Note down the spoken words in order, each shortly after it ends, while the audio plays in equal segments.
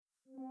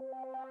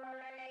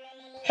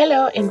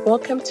Hello and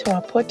welcome to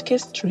our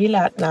podcast, Real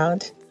Out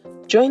Loud.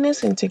 Join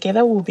us and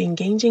together we'll be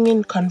engaging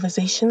in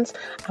conversations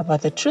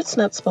about the truths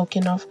not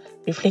spoken of,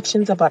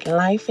 reflections about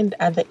life and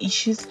other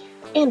issues,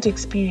 and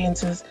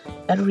experiences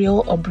that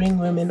reel or bring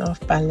women off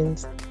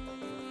balance.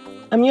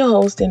 I'm your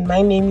host and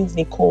my name is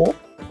Nicole,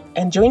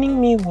 and joining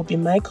me will be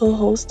my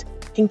co-host,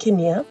 Pinky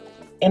Nia,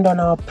 and on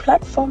our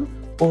platform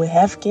we'll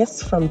have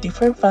guests from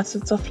different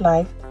facets of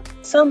life,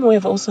 some who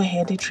have also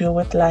had it real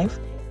with life,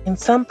 and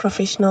some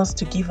professionals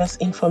to give us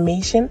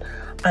information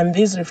on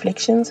these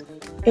reflections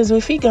as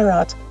we figure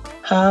out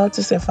how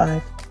to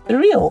survive the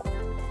real.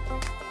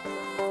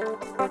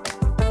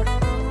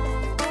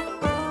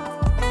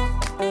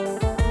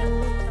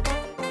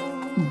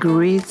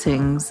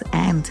 Greetings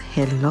and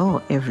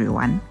hello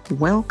everyone.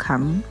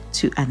 Welcome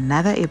to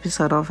another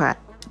episode of our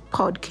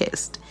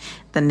podcast.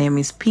 The name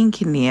is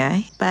Pinky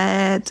Nia,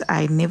 but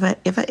I never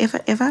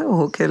ever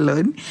walk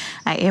alone.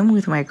 I am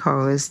with my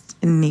co-host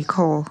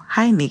Nicole.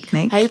 Hi Nick.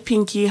 Hi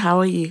Pinky, how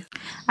are you?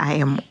 I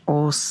am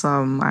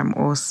awesome. I'm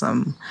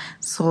awesome.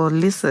 So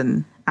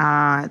listen,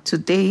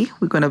 today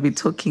we're going to be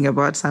talking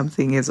about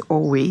something as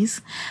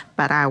always,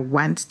 but I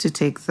want to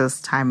take this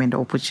time and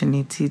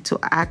opportunity to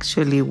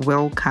actually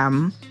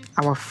welcome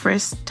our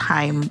first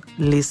time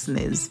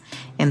listeners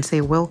and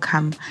say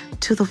welcome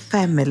to the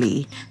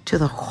family, to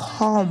the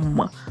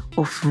home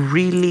of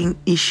reeling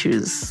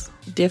issues.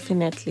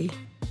 Definitely.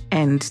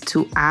 And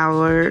to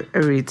our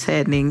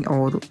returning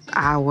or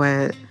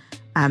our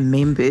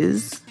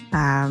members,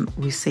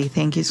 we say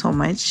thank you so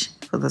much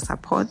for the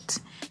support.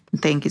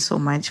 Thank you so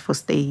much for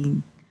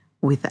staying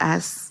with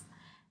us.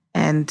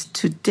 And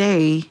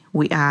today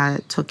we are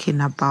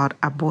talking about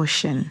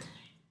abortion.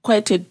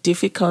 Quite a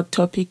difficult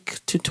topic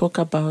to talk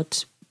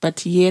about,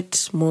 but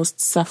yet most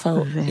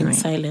suffer in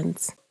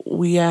silence.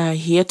 We are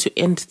here to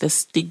end the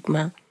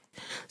stigma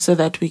so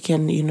that we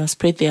can,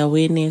 spread the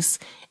awareness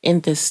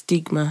and the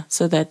stigma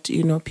so that,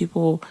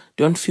 people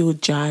don't feel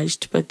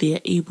judged, but they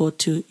are able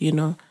to,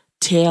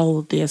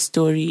 tell their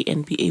story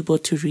and be able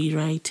to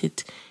rewrite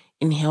it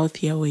in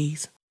healthier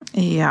ways.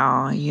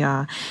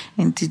 Yeah.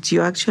 And did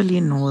you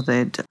actually know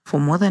that for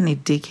more than a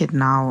decade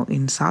now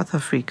in South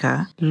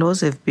Africa,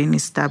 laws have been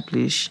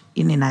established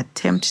in an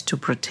attempt to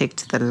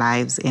protect the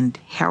lives and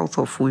health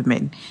of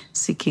women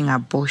seeking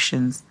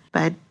abortions?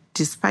 But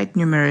despite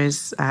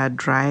numerous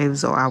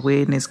drives or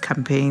awareness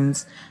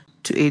campaigns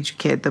to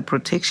educate the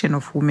protection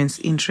of women's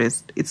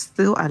interests, it's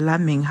still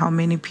alarming how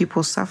many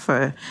people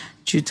suffer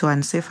due to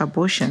unsafe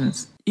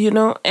abortions.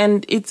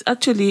 And it's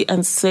actually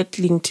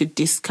unsettling to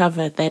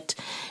discover that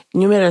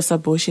numerous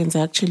abortions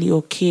are actually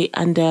okay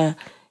under,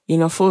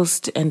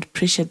 forced and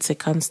pressured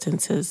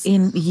circumstances.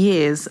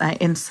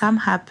 And some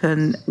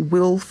happen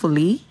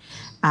willfully.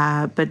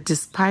 But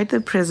despite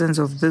the presence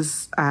of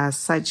this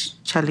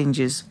such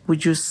challenges,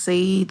 would you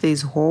say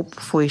there's hope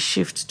for a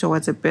shift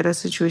towards a better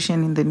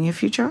situation in the near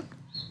future?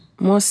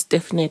 Most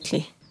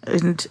definitely.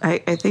 And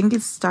I think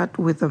it starts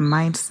with a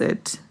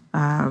mindset.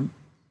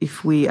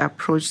 If we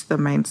approach the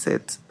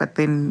mindset, but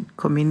then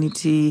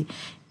community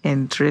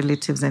and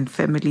relatives and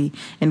family,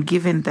 and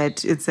given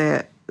that it's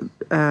a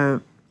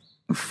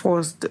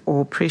forced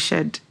or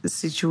pressured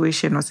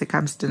situation or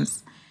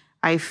circumstance,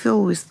 I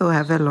feel we still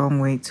have a long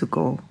way to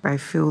go. I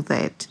feel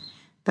that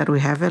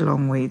we have a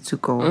long way to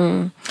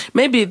go.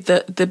 Maybe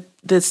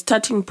the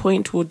starting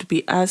point would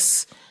be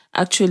us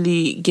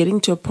actually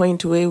getting to a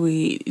point where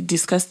we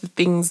discuss the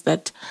things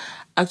that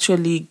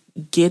actually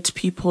get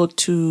people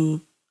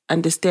to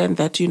understand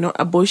that,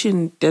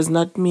 abortion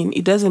doesn't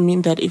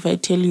mean that if I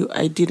tell you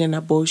I did an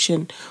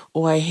abortion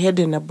or I had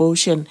an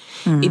abortion,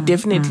 it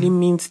definitely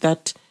means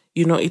that,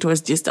 it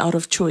was just out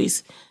of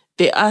choice.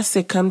 There are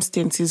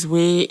circumstances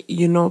where,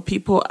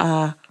 people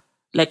are,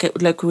 like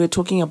we were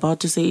talking about,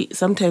 to say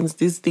sometimes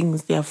these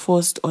things, they are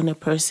forced on a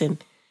person.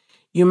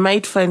 You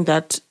might find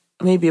that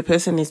maybe a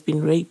person has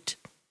been raped.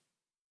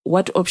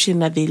 What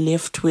option are they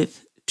left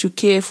with to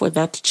care for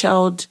that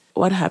child?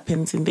 What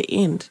happens in the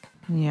end?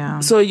 Yeah.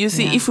 So you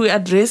see, if we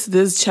address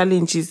those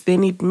challenges,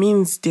 then it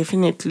means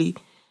definitely,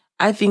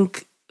 I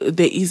think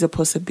there is a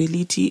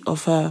possibility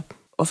of a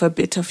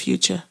better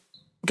future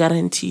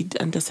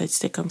guaranteed under such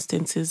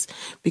circumstances,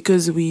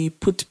 because we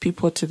put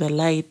people to the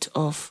light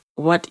of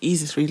what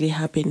is really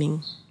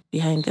happening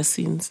behind the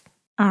scenes.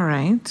 All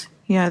right.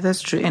 Yeah,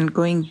 that's true. And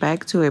going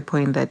back to a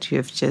point that you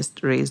have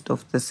just raised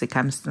of the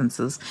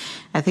circumstances,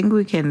 I think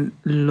we can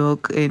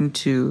look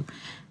into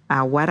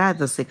what are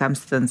the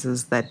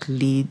circumstances that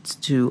lead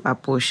to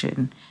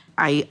abortion.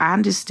 I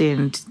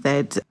understand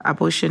that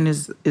abortion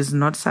is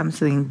not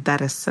something that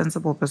a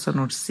sensible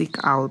person would seek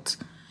out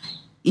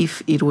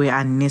if it were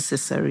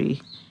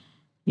unnecessary,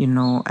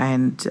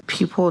 and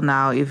people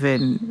now,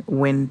 even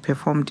when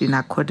performed in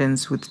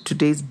accordance with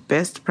today's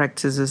best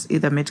practices,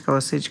 either medical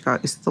or surgical,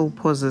 it still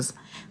poses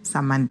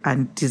some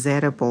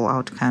undesirable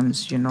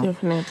outcomes,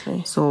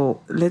 Definitely.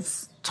 So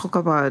let's talk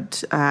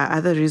about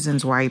other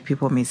reasons why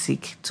people may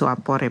seek to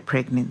abort a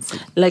pregnancy.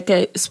 Like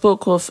I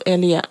spoke of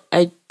earlier,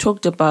 I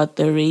talked about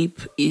the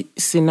rape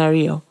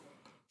scenario,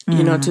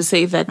 to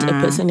say that a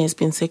person has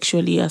been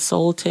sexually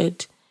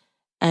assaulted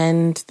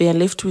and they are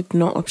left with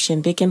no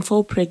option. They can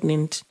fall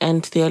pregnant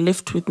and they are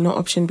left with no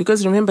option,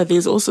 because remember,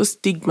 there's also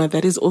stigma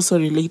that is also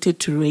related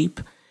to rape,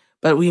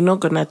 but we're not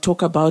going to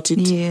talk about it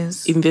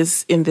in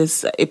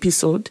this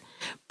episode,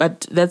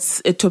 but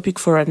that's a topic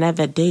for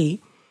another day.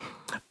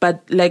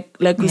 But like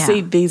we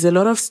say, there's a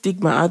lot of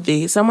stigma out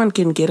there. Someone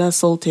can get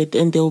assaulted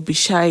and they'll be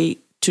shy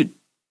to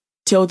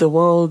tell the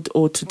world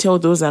or to tell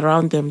those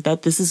around them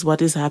that this is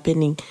what is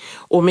happening,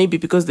 or maybe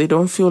because they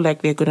don't feel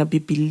like they're going to be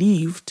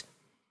believed.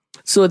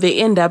 So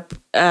they end up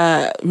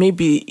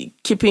maybe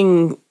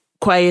keeping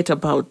quiet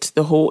about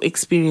the whole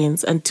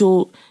experience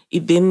until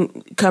it then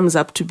comes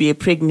up to be a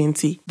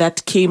pregnancy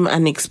that came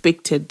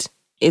unexpected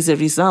as a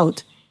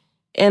result.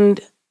 And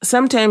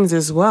sometimes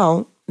as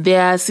well,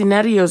 there are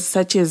scenarios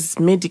such as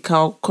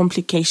medical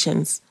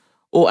complications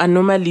or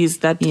anomalies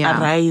that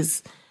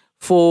arise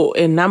for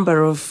a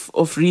number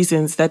of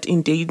reasons that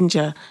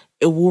endanger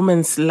a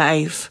woman's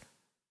life,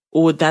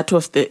 or that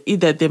of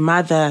either the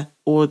mother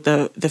or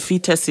the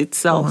fetus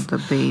itself. Or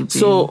the baby.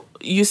 So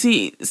you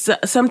see,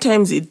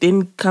 sometimes it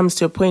then comes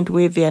to a point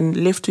where they are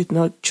left with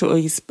no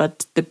choice,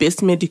 but the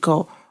best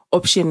medical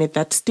option at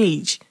that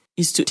stage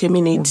is to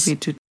terminate.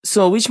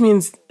 So which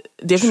means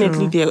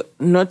definitely they're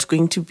not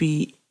going to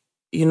be,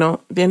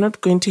 they're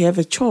not going to have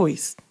a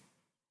choice.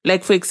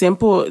 Like, for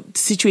example,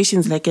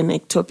 situations like an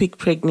ectopic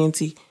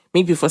pregnancy,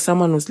 maybe for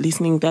someone who's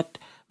listening that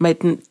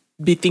might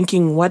be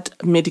thinking, what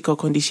medical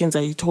conditions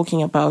are you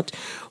talking about?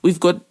 We've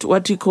got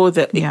what we call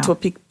the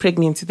ectopic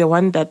pregnancy, the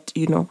one that,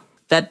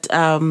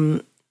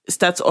 that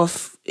starts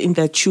off in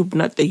the tube,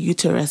 not the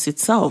uterus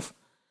itself.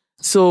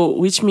 So,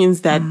 which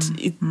means that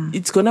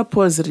it's going to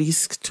pose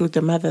risk to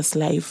the mother's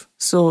life.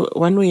 So,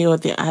 one way or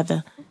the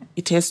other,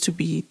 it has to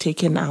be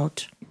taken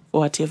out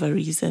for whatever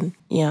reason.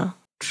 Yeah.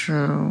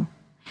 True.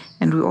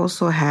 And we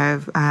also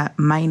have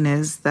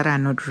minors that are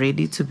not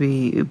ready to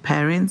be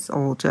parents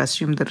or to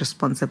assume the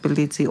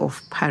responsibility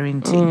of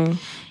parenting.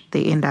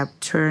 They end up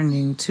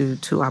turning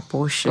to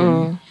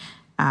abortion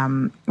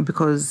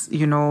because,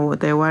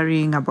 they're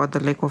worrying about the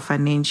lack of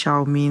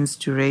financial means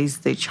to raise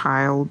their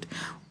child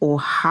or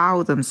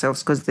how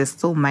themselves, because they're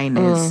still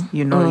minors.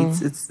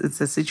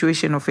 It's a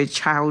situation of a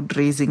child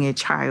raising a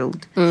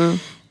child.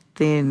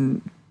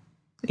 Then,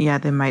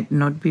 they might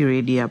not be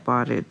ready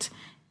about it.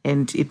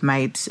 And it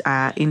might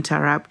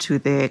interrupt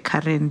with their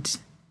current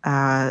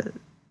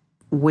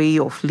way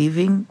of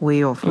living,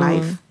 way of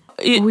life.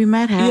 We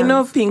might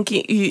have...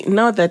 Pinky,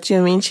 now that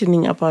you're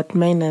mentioning about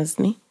minors,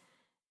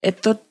 a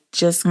thought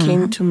just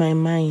came to my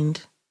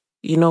mind.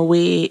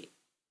 Where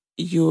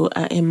you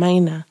are a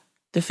minor,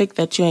 the fact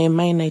that you're a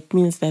minor, it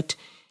means that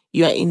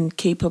you are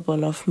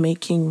incapable of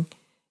making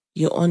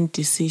your own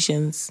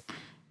decisions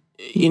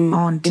in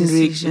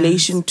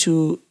relation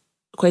to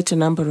quite a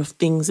number of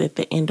things at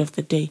the end of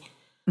the day.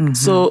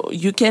 So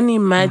you can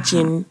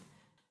imagine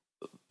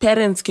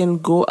parents can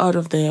go out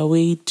of their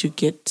way to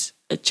get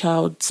a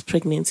child's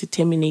pregnancy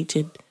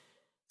terminated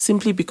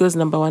simply because,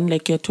 number one,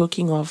 like you're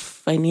talking of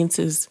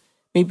finances,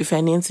 maybe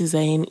finances are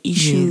an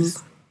issue.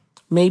 Yes.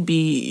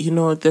 Maybe,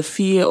 the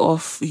fear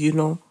of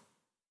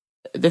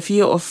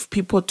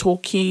people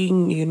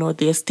talking,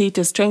 their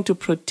status, trying to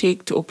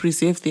protect or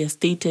preserve their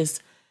status.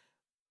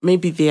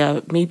 Maybe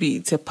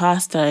it's a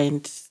pastor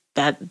and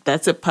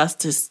that's a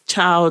pastor's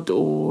child,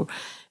 or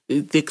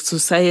the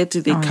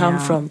society they come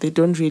from, they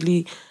don't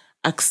really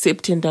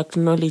accept and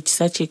acknowledge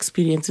such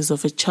experiences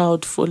of a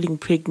child falling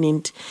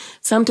pregnant.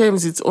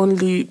 Sometimes it's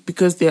only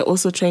because they're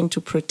also trying to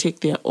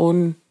protect their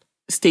own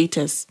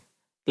status,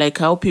 like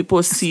how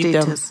people see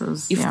them.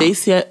 If they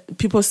say,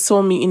 people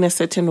saw me in a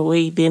certain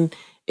way, then,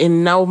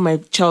 and now my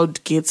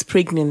child gets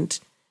pregnant,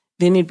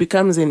 then it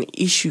becomes an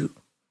issue.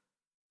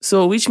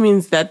 So which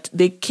means that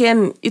it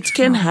can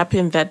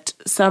happen that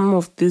some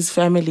of these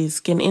families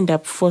can end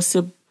up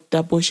forcing the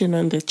abortion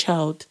on the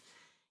child,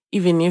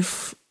 even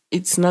if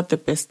it's not the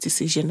best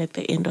decision at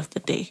the end of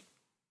the day.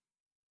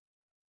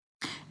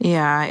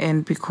 Yeah,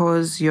 and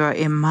because you're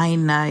a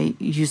minor,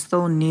 you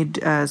still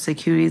need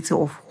security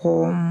of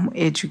home,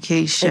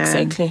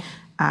 education,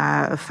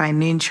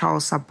 financial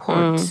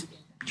support.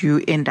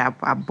 You end up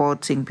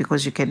aborting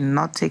because you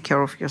cannot take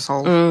care of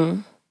yourself.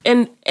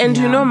 And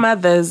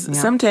mothers,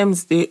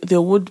 sometimes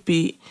there would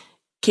be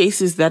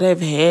cases that I've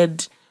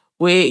had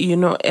where,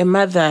 a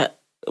mother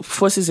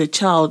forces a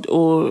child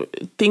or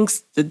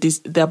thinks that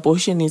the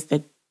abortion is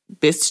the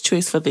best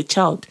choice for the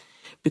child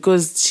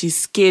because she's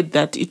scared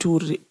that it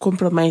will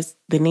compromise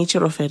the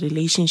nature of a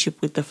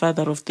relationship with the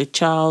father of the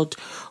child,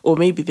 or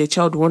maybe the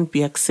child won't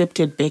be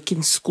accepted back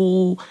in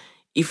school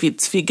if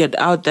it's figured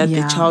out that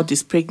the child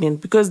is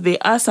pregnant. Because there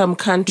are some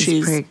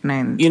countries,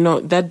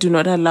 that do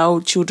not allow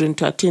children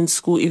to attend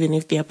school even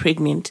if they are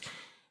pregnant.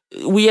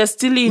 We are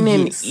still in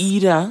an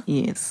era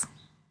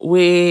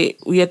where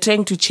we are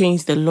trying to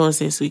change the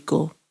laws as we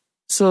go.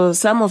 So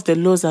some of the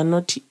laws are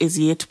not as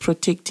yet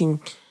protecting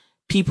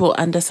people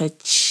under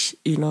such,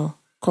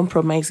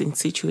 compromising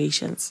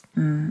situations.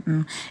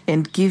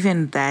 And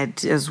given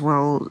that as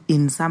well,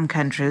 in some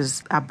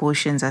countries,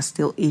 abortions are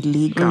still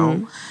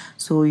illegal.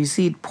 So you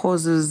see, it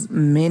poses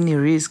many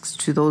risks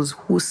to those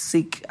who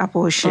seek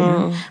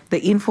abortion. The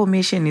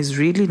information is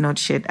really not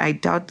shared. I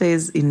doubt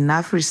there's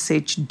enough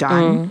research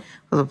done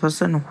for the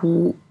person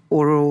who,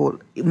 or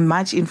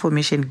much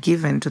information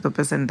given to the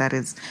person that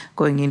is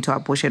going into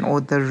abortion, or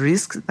the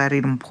risks that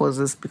it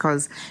imposes,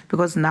 because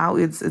now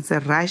it's a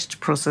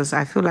rushed process.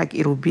 I feel like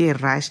it'll be a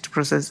rushed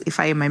process. If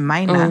I am a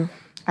minor,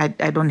 I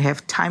don't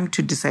have time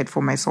to decide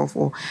for myself,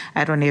 or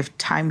I don't have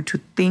time to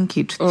think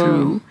it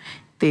through,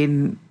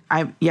 then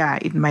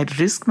it might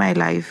risk my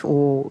life,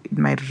 or it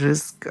might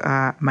risk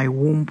my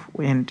womb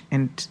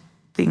and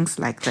things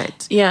like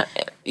that. Yeah,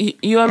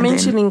 you are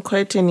mentioning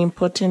quite an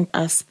important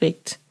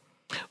aspect.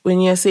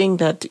 When you're saying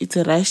that it's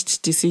a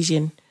rushed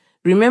decision,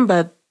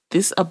 remember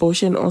this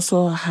abortion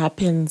also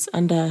happens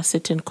under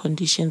certain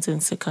conditions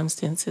and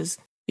circumstances.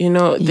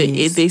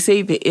 They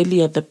say the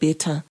earlier the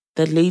better,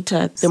 the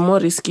later, the more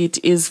risky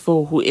it is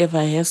for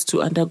whoever has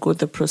to undergo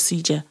the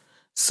procedure.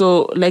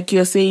 So like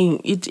you're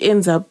saying, it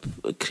ends up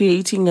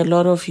creating a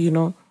lot of,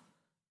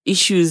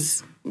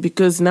 issues,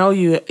 because now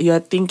you are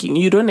thinking,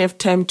 you don't have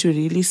time to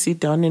really sit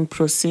down and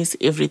process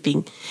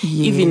everything,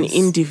 even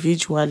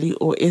individually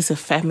or as a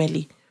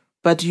family.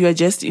 But you are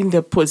just in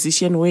the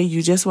position where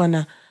you just want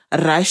to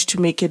rush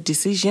to make a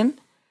decision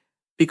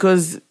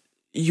because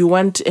you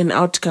want an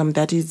outcome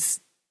that is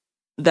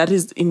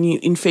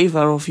in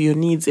favor of your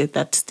needs at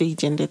that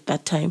stage and at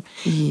that time.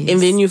 Yes. And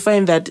then you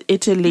find that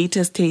at a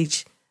later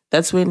stage,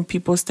 that's when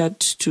people start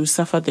to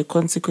suffer the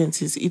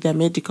consequences, either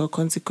medical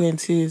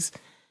consequences,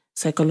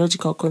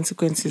 psychological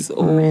consequences,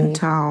 or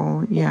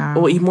mental,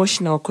 or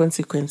emotional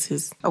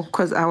consequences. Of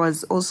course, I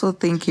was also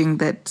thinking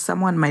that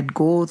someone might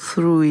go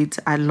through it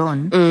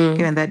alone,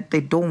 given that they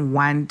don't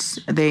want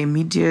the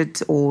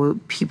immediate or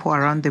people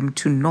around them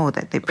to know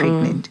that they're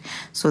pregnant.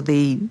 So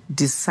they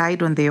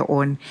decide on their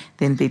own,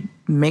 then they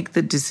make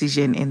the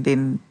decision, and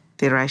then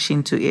they rush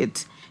into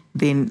it.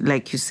 Then,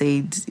 like you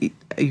said,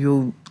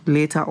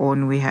 later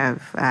on we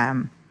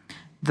have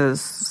the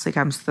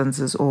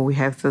circumstances, or we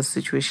have the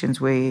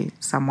situations where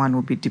someone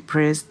will be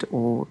depressed,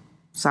 or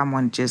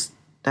someone just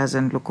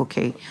doesn't look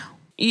okay.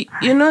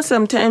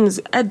 Sometimes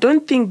I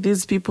don't think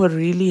these people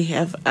really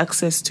have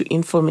access to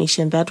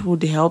information that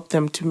would help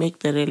them to make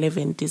the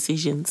relevant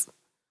decisions.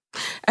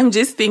 I'm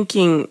just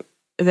thinking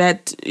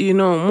that,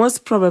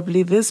 most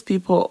probably these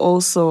people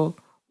also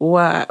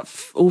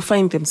who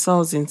find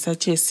themselves in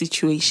such a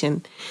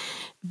situation,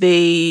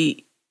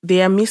 they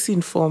are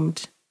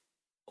misinformed.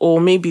 Or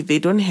maybe they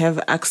don't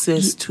have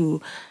access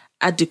to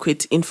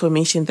adequate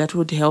information that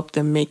would help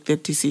them make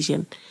that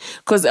decision.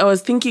 Because I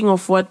was thinking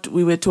of what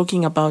we were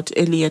talking about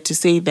earlier, to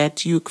say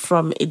that you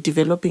from a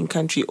developing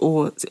country,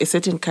 or a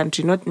certain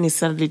country, not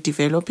necessarily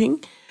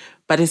developing,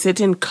 but a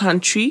certain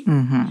country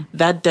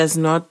that does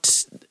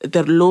not,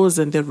 the laws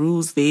and the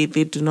rules, they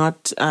do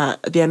not,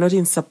 they are not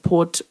in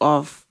support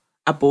of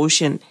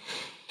abortion.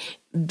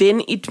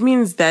 Then it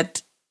means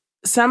that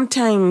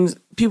sometimes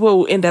people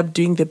will end up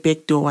doing the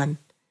backdoor one.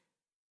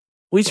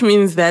 Which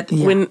means that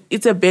when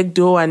it's a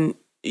backdoor and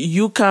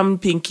you come,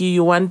 Pinky,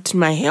 you want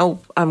my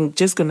help, I'm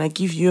just going to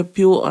give you a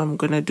pill, I'm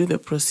going to do the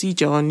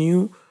procedure on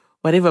you,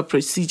 whatever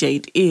procedure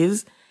it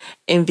is.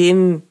 And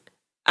then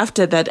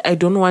after that, I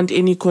don't want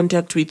any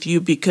contact with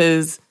you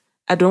because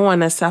I don't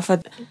want to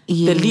suffer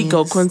the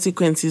legal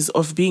consequences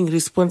of being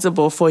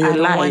responsible for your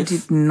life. I don't want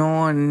it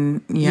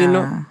known.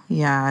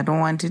 I don't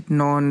want it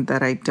known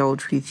that I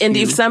dealt with you. And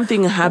if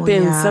something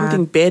happens,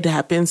 something bad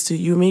happens to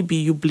you, maybe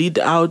you bleed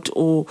out,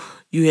 or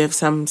you have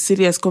some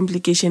serious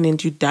complication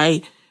and you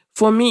die.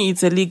 For me,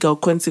 it's a legal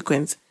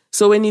consequence.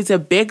 So when it's a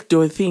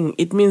backdoor thing,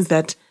 it means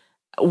that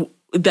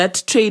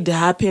that trade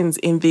happens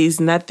and there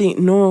is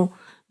nothing,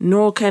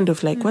 no kind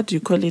of like, what do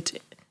you call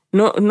it?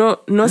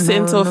 No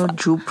sense of... No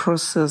due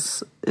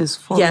process is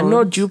followed. Yeah,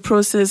 no due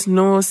process,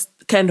 no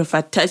kind of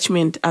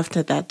attachment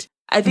after that.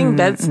 I think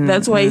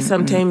that's why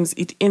sometimes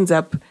it ends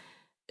up,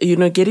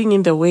 getting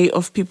in the way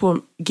of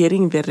people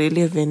getting the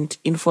relevant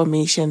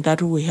information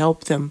that will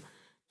help them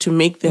to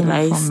make the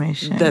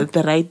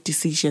right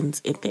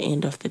decisions at the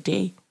end of the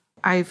day.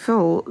 I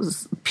feel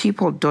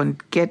people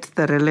don't get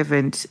the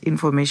relevant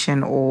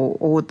information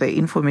or the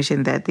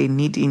information that they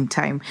need in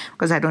time,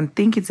 because I don't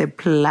think it's a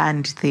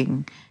planned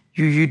thing.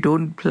 You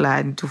don't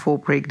plan to fall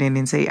pregnant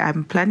and say,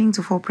 I'm planning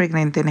to fall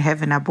pregnant and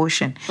have an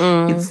abortion.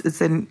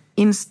 It's an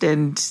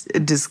instant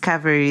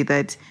discovery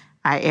that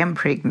I am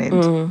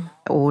pregnant,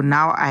 or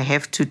now I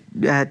have to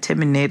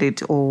terminate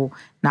it, or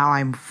now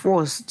I'm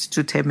forced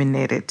to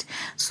terminate it.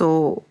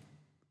 So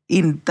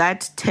in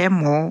that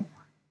turmoil,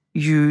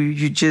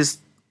 you just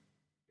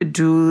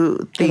do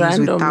things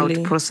randomly,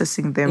 without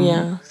processing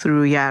them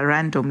through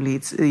randomly.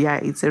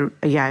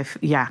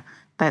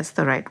 That's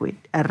the right way,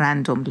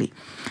 randomly.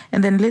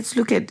 And then let's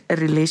look at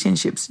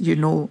relationships.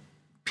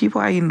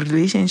 People are in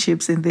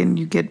relationships and then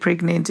you get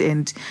pregnant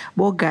and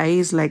more guy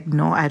is like,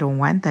 no, I don't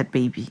want that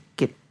baby.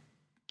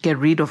 Get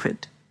rid of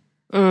it.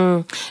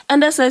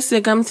 Under such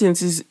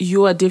circumstances,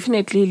 you are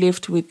definitely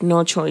left with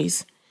no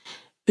choice,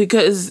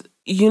 because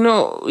you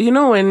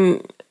know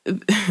when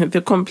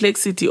the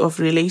complexity of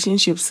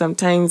relationships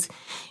sometimes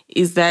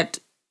is that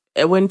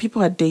when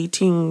people are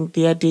dating,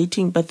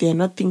 but they are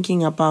not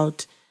thinking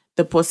about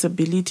the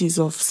possibilities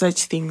of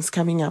such things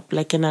coming up,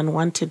 like an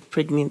unwanted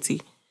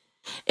pregnancy.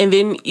 And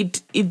then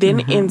it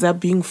then ends up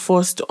being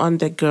forced on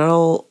the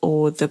girl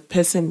or the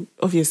person.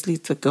 Obviously,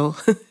 it's a girl.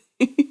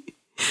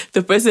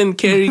 The person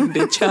carrying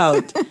the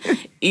child.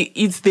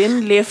 It's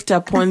then left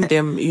upon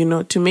them,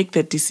 to make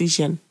the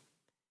decision.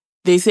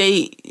 They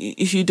say,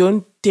 if you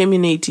don't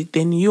terminate it,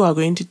 then you are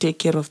going to take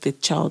care of the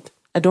child.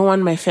 I don't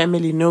want my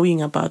family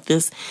knowing about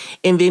this.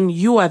 And then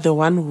you are the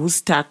one who's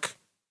stuck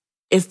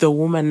as the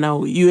woman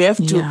now. You have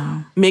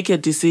to make a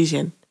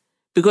decision.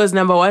 Because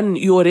number one,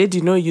 you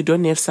already know you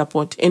don't have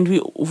support. And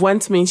we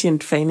once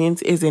mentioned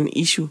finance as an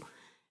issue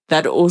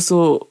that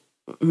also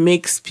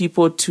makes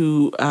people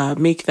to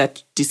make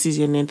that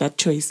decision and that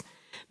choice.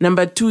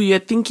 Number two, you're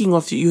thinking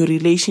of your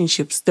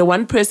relationships. The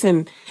one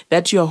person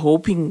that you're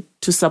hoping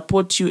to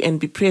support you and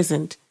be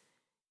present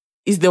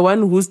is the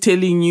one who's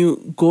telling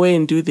you, go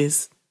and do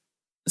this.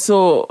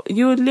 So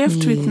you're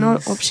left with no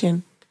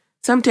option.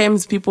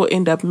 Sometimes people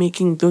end up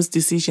making those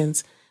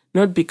decisions,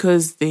 not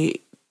because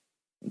they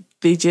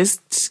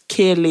just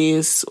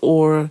careless,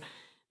 or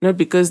not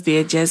because they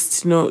are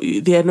just,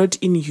 they are not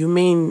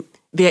inhumane.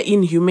 They are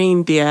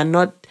inhumane.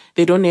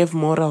 They don't have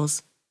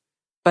morals.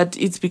 But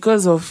it's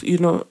because of,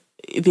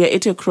 they're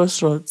at a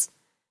crossroads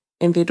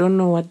and they don't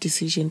know what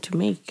decision to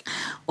make.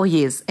 Oh,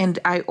 yes. And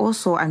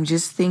I'm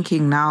just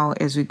thinking now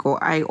as we go,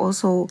 I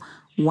also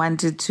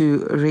wanted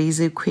to raise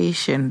a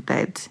question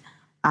that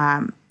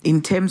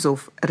in terms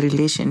of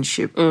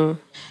relationship, given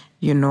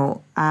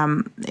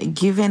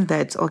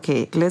that,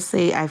 okay, let's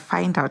say I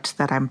find out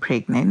that I'm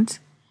pregnant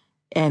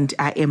and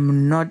I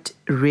am not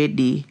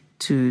ready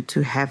to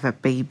have a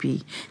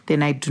baby,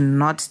 then I do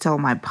not tell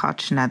my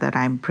partner that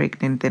I'm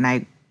pregnant, then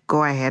I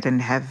go ahead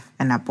and have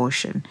an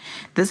abortion.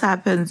 This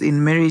happens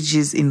in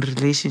marriages, in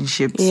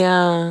relationships.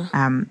 Yeah.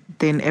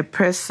 Then a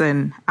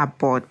person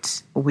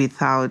aborts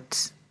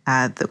without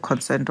the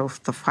consent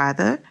of the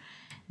father.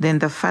 Then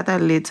the father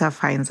later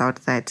finds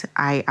out that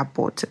I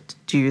aborted.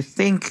 Do you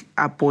think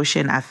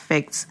abortion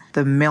affects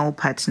the male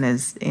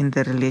partners in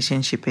the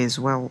relationship as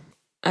well?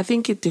 I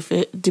think it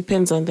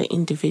depends on the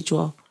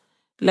individual.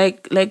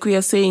 Like we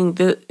are saying,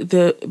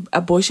 the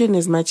abortion,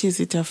 as much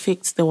as it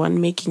affects the one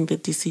making the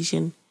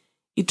decision,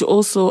 it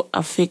also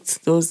affects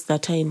those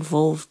that are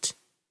involved,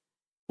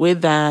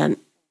 whether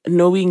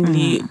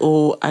knowingly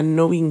or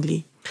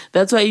unknowingly.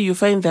 That's why you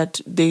find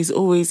that there's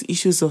always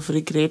issues of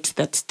regret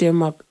that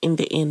stem up in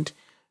the end.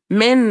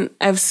 Men,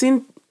 I've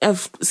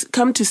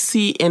come to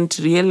see and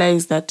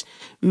realize that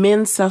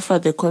men suffer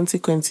the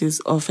consequences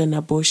of an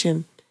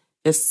abortion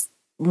as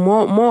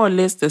more or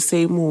less the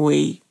same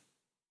way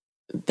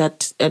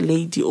that a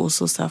lady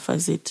also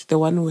suffers it, the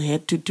one who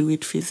had to do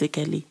it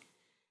physically.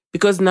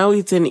 Because now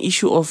it's an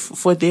issue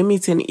for them,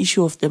 it's an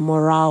issue of the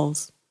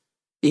morals,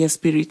 their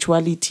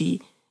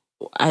spirituality.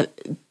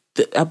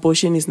 The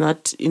abortion is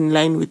not in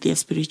line with their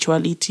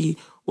spirituality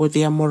or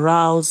their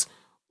morals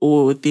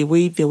or the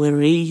way they were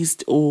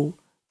raised or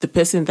the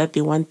person that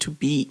they want to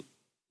be,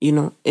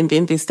 and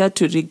then they start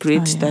to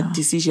regret that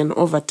decision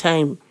over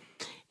time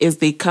as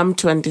they come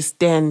to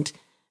understand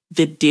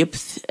the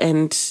depth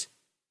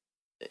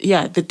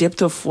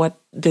of what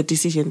the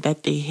decision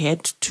that they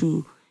had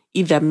to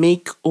either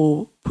make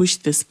or push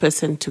this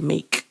person to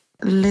make.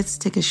 Let's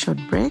take a short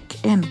break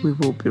and we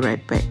will be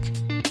right back.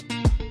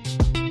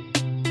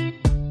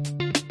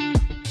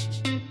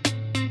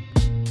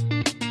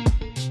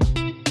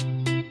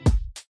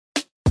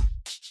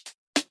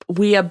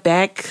 We are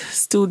back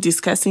still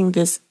discussing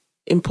this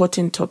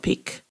important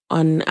topic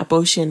on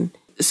abortion.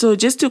 So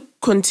just to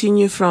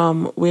continue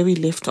from where we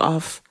left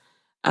off,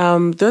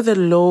 though the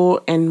law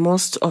and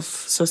most of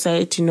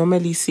society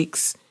normally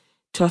seeks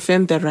to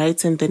affirm the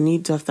rights and the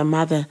needs of the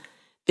mother,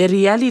 the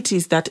reality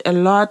is that a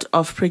lot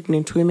of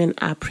pregnant women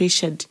are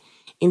pressured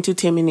into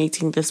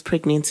terminating these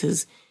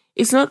pregnancies.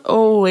 It's not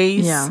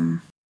always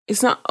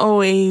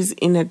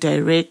in a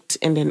direct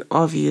and an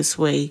obvious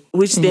way,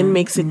 which then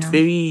makes it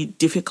very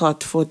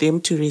difficult for them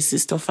to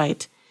resist or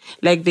fight.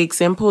 Like the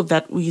example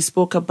that we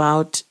spoke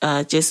about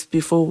just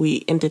before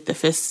we ended the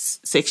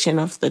first section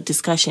of the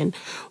discussion,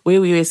 where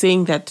we were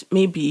saying that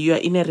maybe you are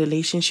in a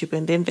relationship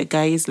and then the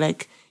guy is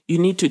like, you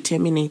need to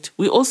terminate.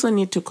 We also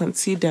need to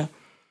consider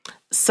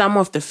some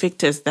of the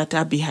factors that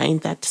are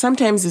behind that.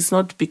 Sometimes it's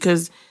not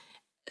because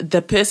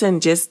the person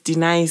just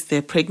denies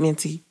their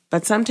pregnancy,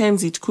 but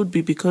sometimes it could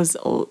be because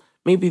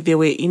maybe they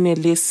were in a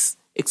less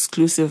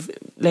exclusive,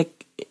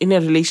 like in a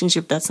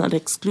relationship that's not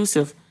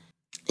exclusive.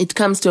 It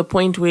comes to a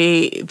point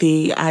where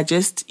they are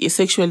just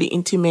sexually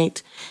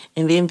intimate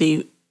and then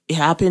they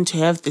happen to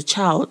have the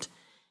child.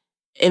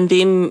 And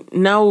then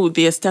now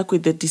they're stuck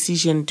with the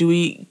decision, do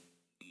we,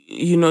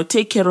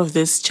 take care of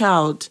this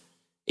child,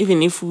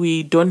 even if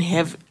we don't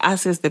have,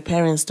 us as the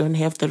parents don't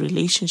have the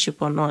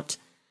relationship or not?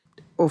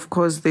 of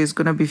course, there's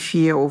going to be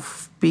fear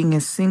of being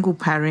a single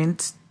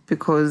parent,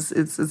 because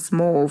it's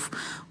more of,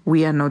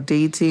 we are not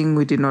dating,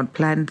 we did not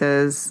plan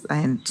this,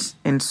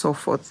 and so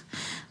forth.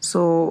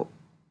 So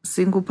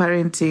single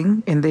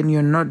parenting, and then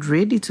you're not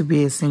ready to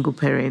be a single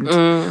parent,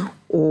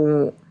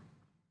 or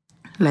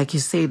like you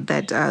said,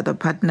 that the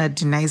partner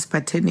denies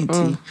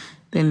paternity,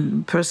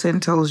 then person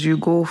tells you,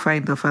 go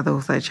find the father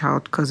of that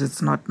child because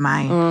it's not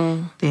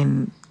mine.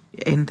 Then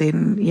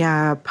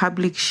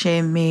public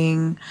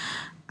shaming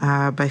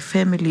by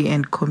family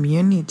and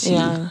community.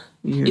 Yeah.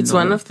 It's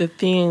one of the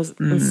things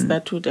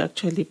that would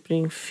actually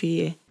bring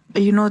fear.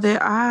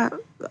 There are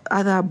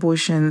other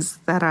abortions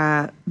that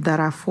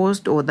are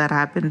forced or that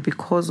happen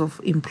because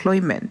of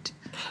employment.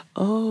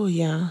 Oh,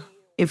 yeah.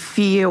 A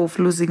fear of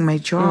losing my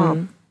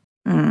job.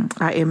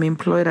 I am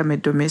employed, I'm a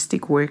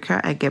domestic worker,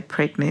 I get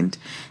pregnant.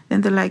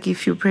 Then they're like,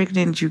 if you're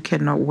pregnant, you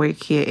cannot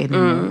work here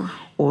anymore.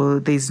 Or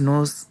there's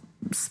no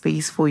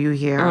space for you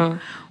here.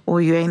 Or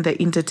you're in the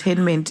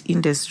entertainment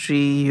industry,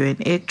 you're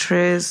an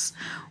actress,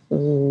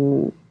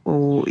 or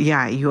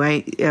you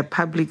are a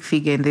public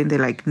figure, and then they're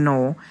like,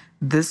 no,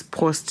 this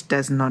post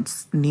does not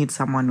need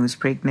someone who's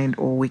pregnant,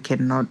 or we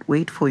cannot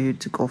wait for you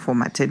to go for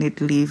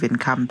maternity leave and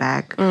come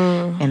back,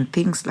 and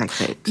things like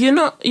that.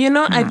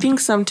 I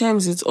think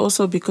sometimes it's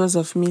also because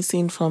of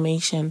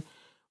misinformation.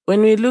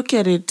 When we look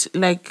at it,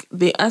 like,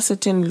 there are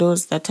certain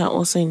laws that are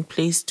also in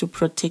place to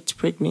protect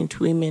pregnant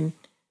women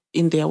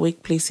in their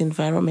workplace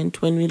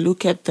environment. When we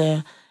look at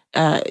the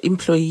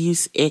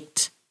Employees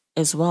Act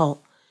as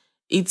well,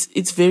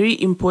 it's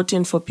very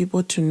important for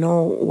people to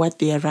know what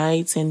their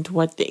rights and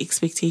what the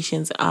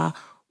expectations are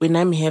when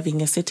I'm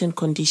having a certain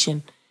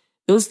condition.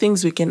 Those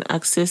things, we can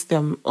access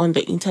them on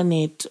the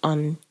internet,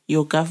 on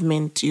your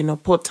government,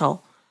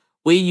 portal,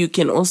 where you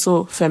can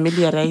also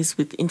familiarize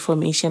with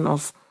information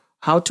of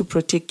how to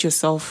protect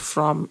yourself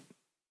from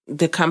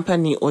the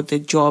company or the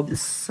job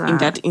in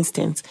that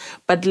instance.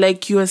 But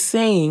like you are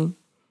saying,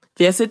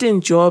 there are certain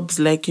jobs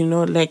like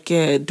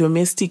a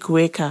domestic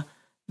worker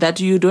that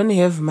you don't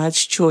have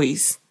much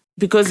choice,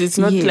 because it's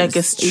not like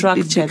a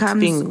structured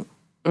thing.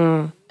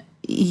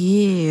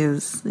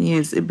 Yes,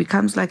 it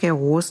becomes like a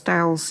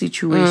hostile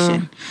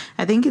situation.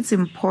 I think it's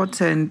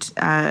important,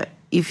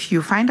 if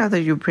you find out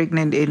that you're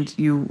pregnant and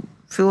you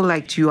feel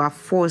like you are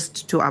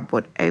forced to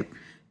abort,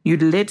 you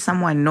let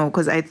someone know,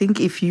 because I think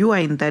if you are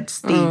in that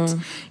state,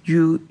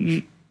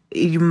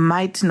 you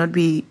might not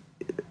be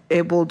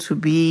able to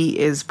be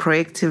as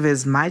proactive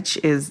as much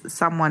as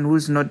someone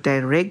who's not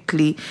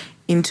directly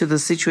into the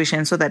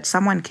situation, so that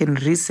someone can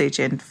research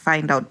and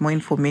find out more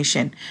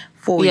information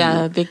for you.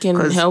 Yeah, they can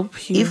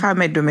help you. If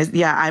I'm a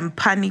domestic, I'm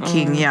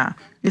panicking,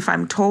 If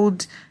I'm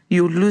told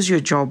you lose your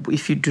job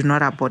if you do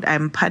not abort,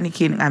 I'm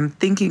panicking. I'm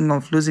thinking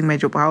of losing my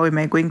job. How am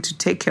I going to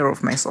take care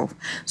of myself?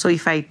 So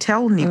if I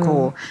tell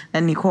Nicole,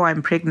 and Nicole,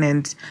 I'm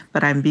pregnant,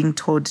 but I'm being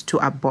told to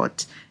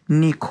abort,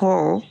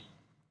 Nicole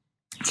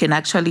can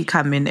actually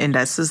come in and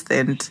assist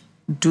and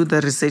do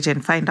the research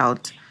and find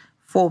out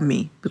for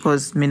me,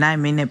 because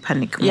I'm in a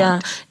panic mode. Yeah,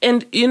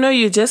 and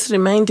you just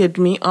reminded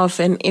me of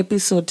an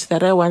episode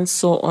that I once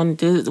saw on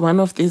one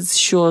of these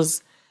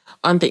shows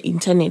on the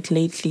internet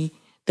lately,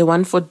 the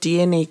one for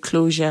DNA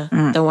closure,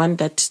 the one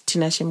that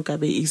Tinashe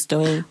Mgabe is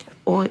doing.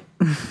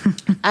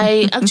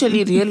 I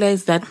actually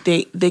realized that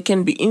there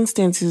can be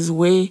instances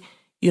where,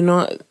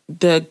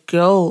 the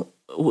girl,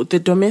 the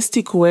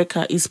domestic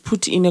worker, is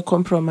put in a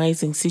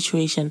compromising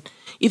situation,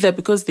 either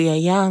because they are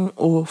young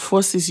or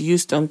force is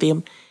used on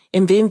them.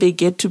 And then they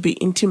get to be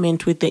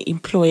intimate with the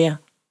employer.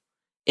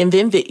 And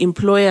then the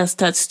employer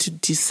starts to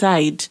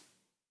decide,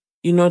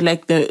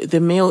 like the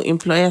male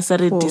employer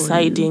started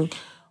deciding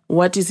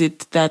what is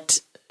it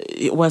that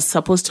was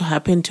supposed to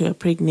happen to a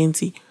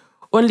pregnancy,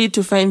 only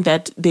to find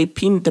that they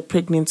pinned the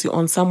pregnancy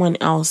on someone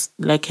else,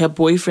 like her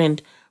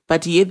boyfriend,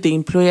 but yet the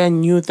employer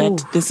knew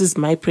that this is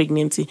my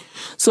pregnancy.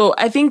 So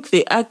I think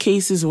there are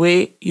cases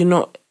where,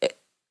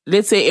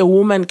 let's say a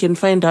woman can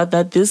find out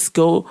that this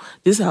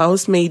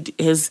housemaid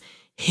has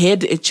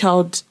had a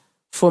child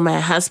for my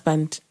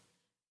husband.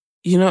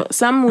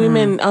 Some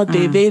women out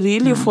there, they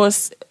really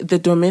force the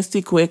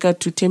domestic worker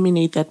to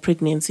terminate that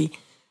pregnancy.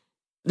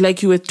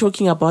 Like you were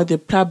talking about the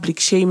public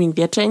shaming,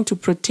 they're trying to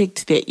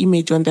protect their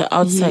image on the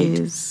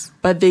outside,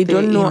 but they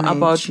don't know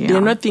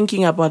they're not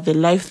thinking about the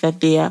life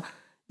that they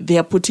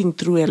are putting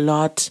through a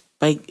lot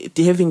by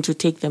having to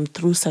take them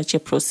through such a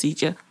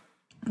procedure.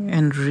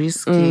 And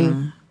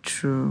risking,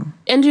 true.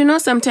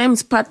 And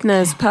sometimes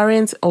partners,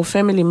 parents, or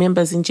family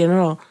members in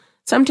general,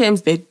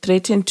 sometimes they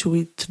threaten to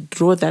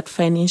withdraw that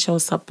financial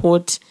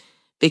support.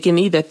 They can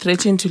either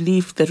threaten to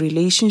leave the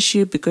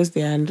relationship because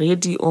they are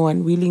unready or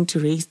unwilling to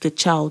raise the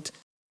child.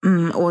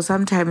 Or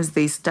sometimes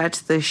they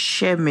start the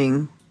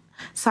shaming.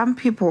 Some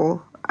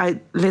people,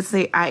 let's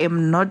say I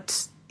am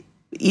not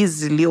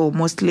easily or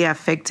mostly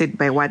affected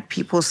by what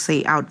people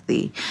say out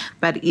there.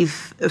 But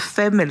if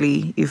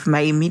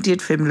my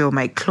immediate family or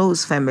my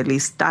close family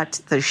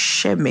start the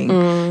shaming,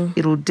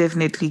 it will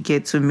definitely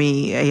get to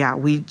me,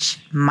 which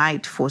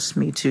might force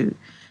me to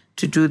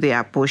to do the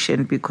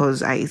abortion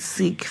because I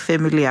seek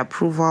family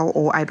approval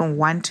or I don't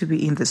want to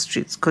be in the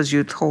streets, because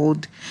you're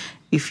told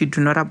if you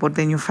do not abort,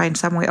 then you find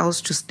somewhere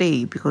else to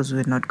stay, because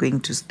we're not going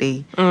to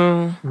stay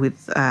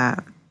with,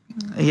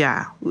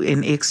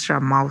 an extra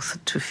mouth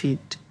to feed.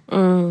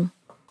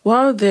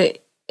 While the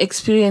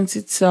experience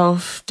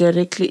itself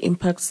directly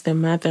impacts the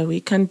mother,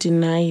 we can't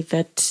deny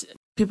that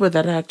people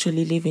that are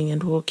actually living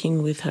and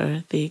working with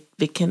her, they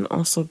can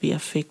also be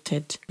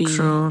affected.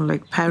 True,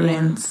 like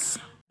parents,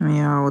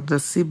 or the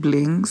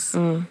siblings.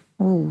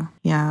 Oh,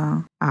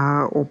 yeah.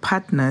 Or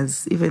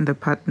partners, even the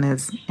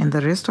partners and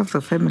the rest of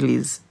the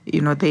families,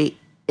 they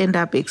end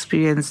up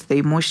experiencing the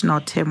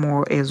emotional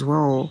turmoil as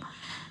well.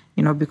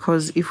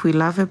 Because if we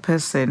love a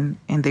person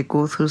and they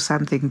go through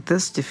something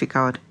this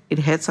difficult, it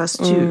hurts us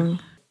too.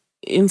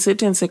 In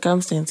certain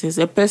circumstances,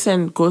 a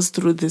person goes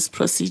through this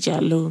procedure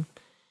alone.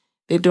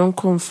 They don't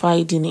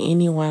confide in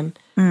anyone.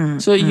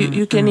 So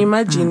you can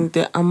imagine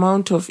the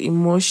amount of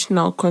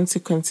emotional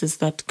consequences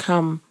that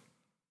come,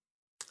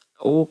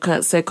 or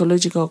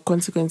psychological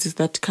consequences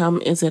that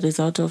come as a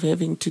result of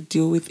having to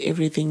deal with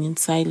everything in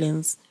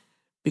silence,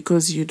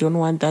 because you don't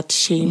want that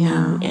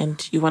shaming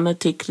and you want to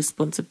take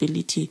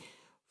responsibility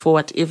for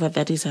whatever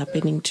that is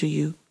happening to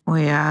you. Oh,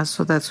 yeah.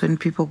 So that's when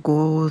people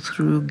go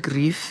through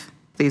grief.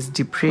 There's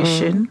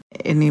depression,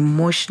 an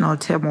emotional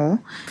turmoil,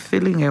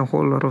 feeling a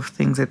whole lot of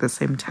things at the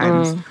same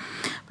time.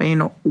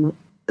 But,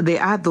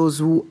 there are those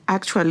who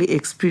actually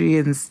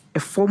experience a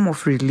form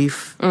of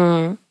relief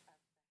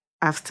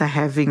after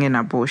having an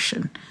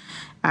abortion.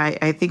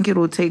 I think it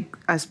will take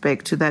us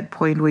back to that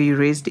point where you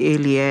raised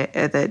earlier,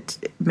 that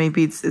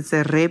maybe it's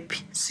a rape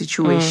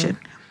situation.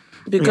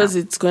 Because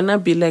it's going to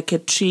be like a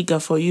trigger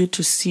for you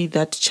to see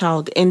that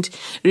child. And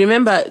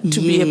remember, to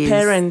be a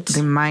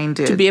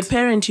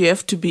parent, you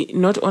have to be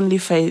not only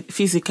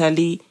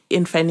physically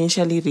and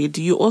financially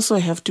ready, you also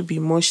have to be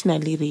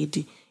emotionally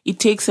ready. It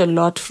takes a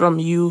lot from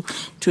you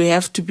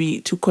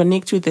to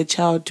connect with the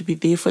child, to be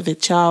there for the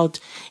child,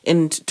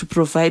 and to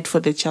provide for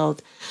the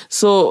child.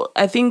 So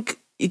I think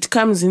it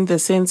comes in the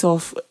sense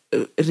of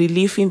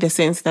relief, in the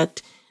sense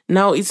that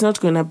now it's not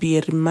going to be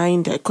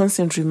a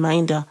constant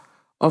reminder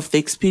of the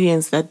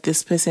experience that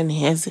this person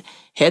has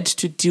had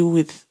to deal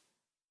with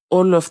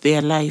all of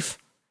their life,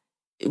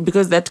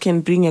 because that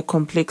can bring a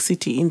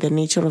complexity in the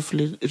nature of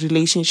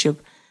relationship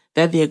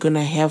that they're going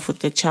to have with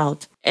the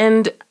child.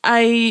 And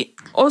I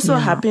also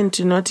happen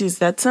to notice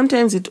that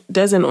sometimes it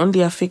doesn't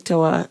only affect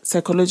our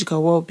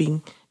psychological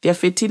well-being. There are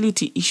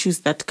fertility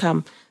issues that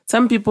come.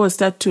 Some people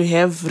start to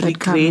have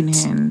regret.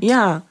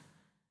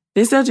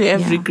 They start to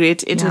have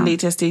regret at a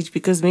later stage,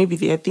 because maybe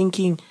they are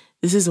thinking,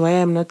 this is why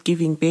I'm not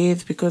giving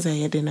birth, because I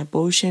had an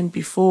abortion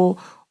before.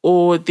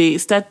 Or they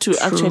start to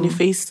actually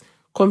face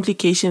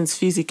complications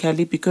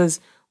physically, because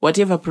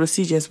whatever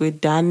procedures were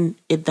done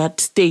at that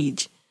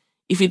stage,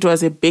 if it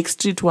was a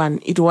backstreet one,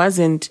 it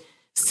wasn't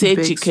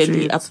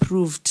surgically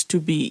approved to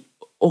be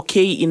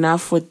okay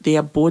enough for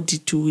their body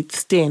to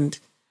withstand,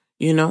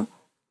 Or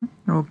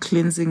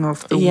cleansing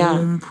of the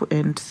womb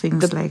and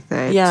things like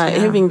that.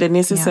 Having the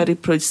necessary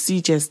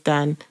procedures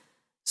done.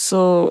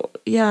 So,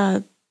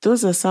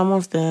 those are some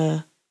of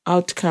the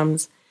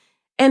outcomes.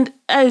 And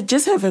I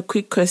just have a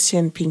quick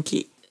question,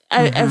 Pinky.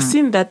 I've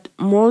seen that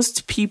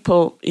most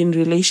people in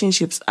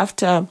relationships,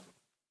 after,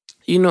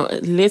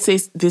 let's say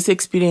this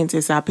experience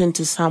has happened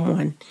to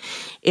someone,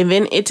 and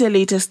then at a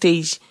later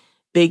stage,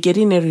 they get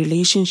in a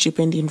relationship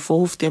and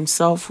involve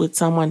themselves with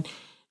someone.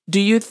 Do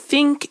you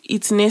think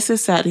it's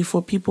necessary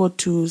for people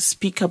to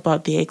speak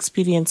about their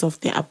experience of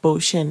the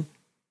abortion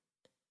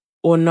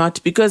or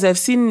not? Because I've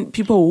seen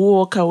people who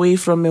walk away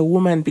from a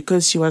woman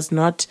because she was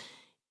not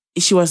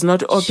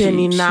open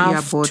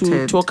enough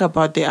to talk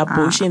about the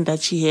abortion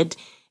that she had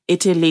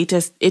at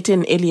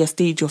an earlier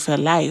stage of her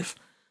life.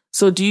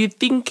 So do you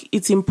think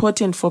it's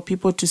important for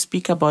people to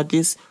speak about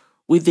this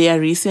with their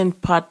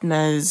recent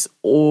partners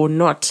or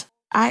not?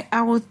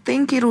 I would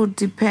think it would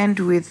depend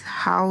with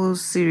how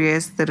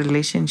serious the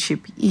relationship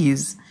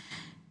is.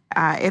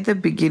 At the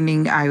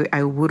beginning,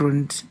 I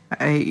wouldn't,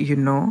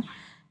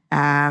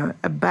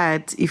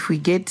 but if we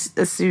get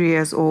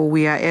serious, or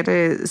we are at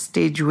a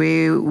stage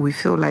where we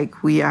feel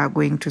like we are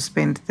going to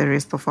spend the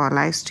rest of our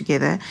lives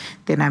together,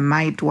 then I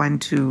might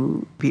want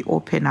to be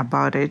open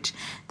about it,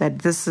 that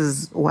this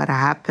is what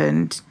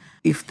happened.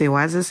 If there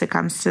was a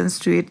circumstance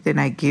to it, then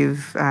I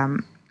give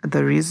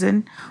the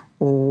reason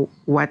or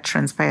what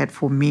transpired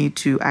for me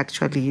to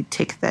actually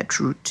take that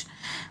route.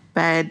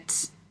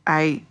 But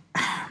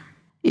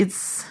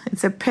it's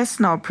a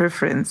personal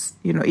preference.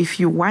 If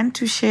you want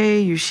to share,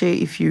 you share.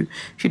 If you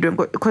don't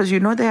go, because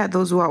there are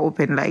those who are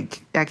open.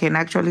 Like, I can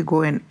actually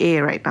go and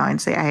air right now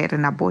and say I had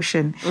an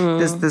abortion.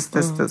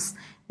 This.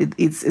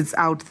 It's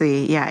out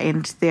there,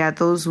 And there are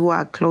those who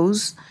are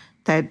close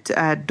that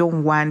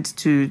don't want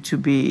to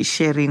be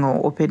sharing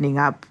or opening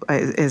up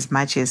as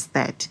much as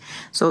that.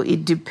 So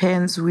it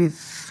depends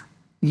with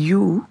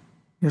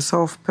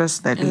yourself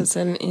personally, as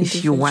an individual,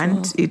 if you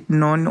want it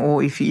known,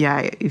 or if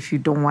you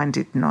don't want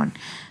it known,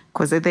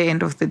 because at the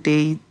end of the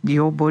day,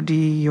 your body,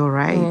 your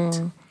right.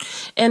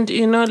 And,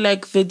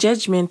 like the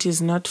judgment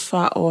is not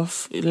far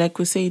off. Like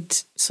we said,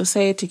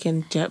 society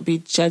can be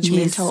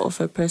judgmental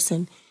of a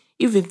person.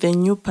 Even the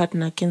new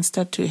partner can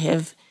start to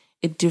have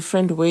a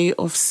different way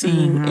of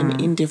seeing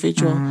an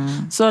individual.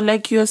 So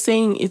like you're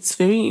saying, it's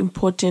very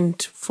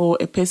important for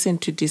a person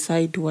to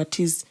decide what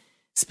is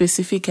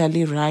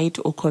specifically right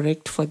or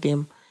correct for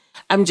them.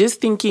 I'm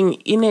just thinking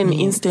in an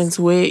instance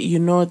where,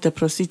 the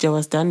procedure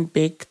was done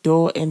back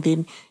door and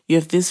then you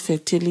have these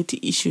fertility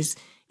issues.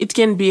 It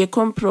can be it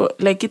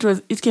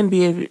can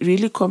be a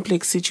really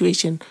complex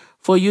situation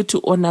for you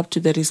to own up to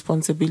the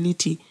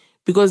responsibility,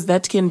 because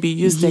that can be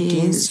used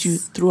against you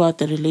throughout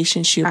the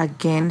relationship.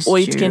 Or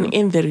it can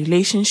end the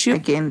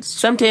relationship.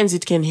 Sometimes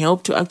it can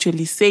help to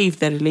actually save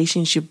the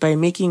relationship by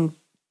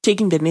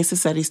taking the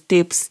necessary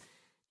steps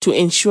to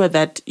ensure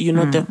that,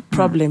 the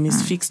problem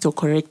is fixed or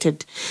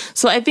corrected.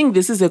 So I think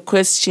this is a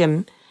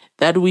question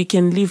that we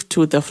can leave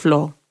to the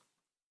floor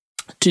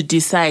to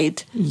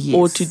decide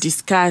or to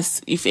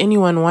discuss. If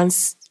anyone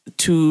wants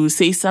to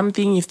say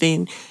something, if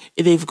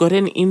they've got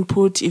an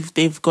input, if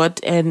they've got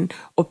an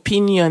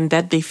opinion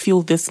that they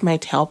feel this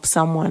might help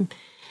someone.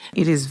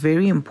 It is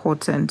very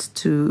important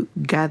to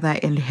gather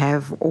and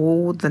have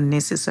all the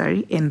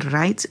necessary and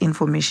right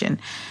information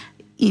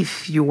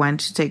if you want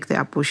to take the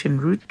abortion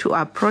route, to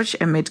approach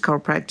a medical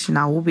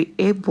practitioner who will be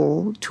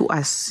able to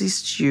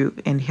assist you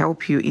and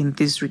help you in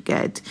this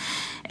regard.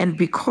 And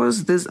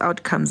because these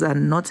outcomes are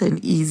not an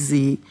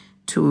easy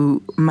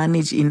to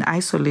manage in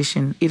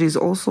isolation, it is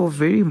also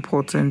very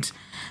important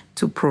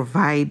to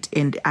provide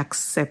and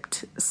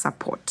accept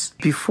support.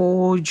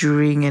 Before,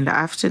 during, and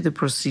after the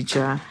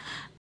procedure,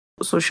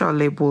 social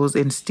labels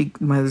and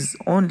stigmas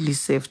only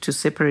serve to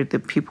separate the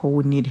people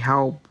who need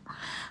help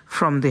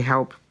from the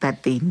help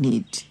that they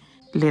need.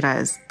 Let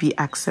us be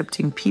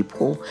accepting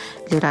people.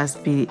 Let us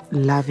be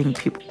loving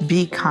people.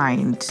 Be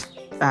kind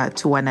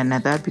to one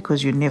another,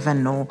 because you never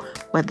know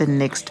what the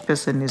next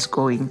person is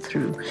going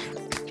through.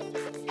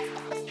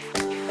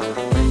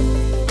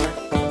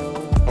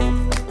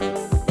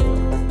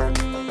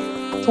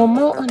 For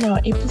more on our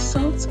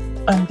episodes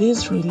on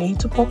these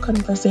relatable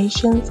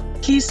conversations,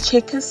 please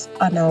check us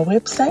on our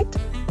website,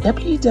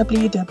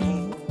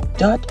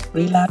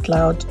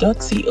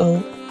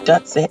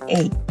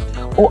 www.realoutloud.co.za,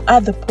 or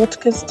other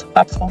podcast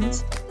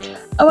platforms.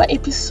 Our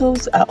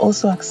episodes are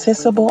also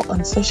accessible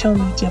on social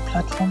media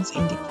platforms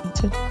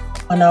indicated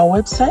on our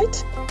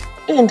website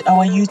and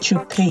our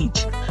YouTube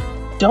page.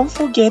 Don't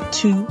forget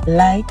to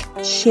like,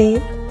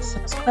 share,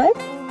 subscribe,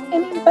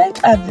 and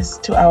invite others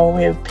to our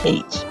web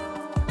page.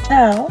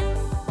 Ciao!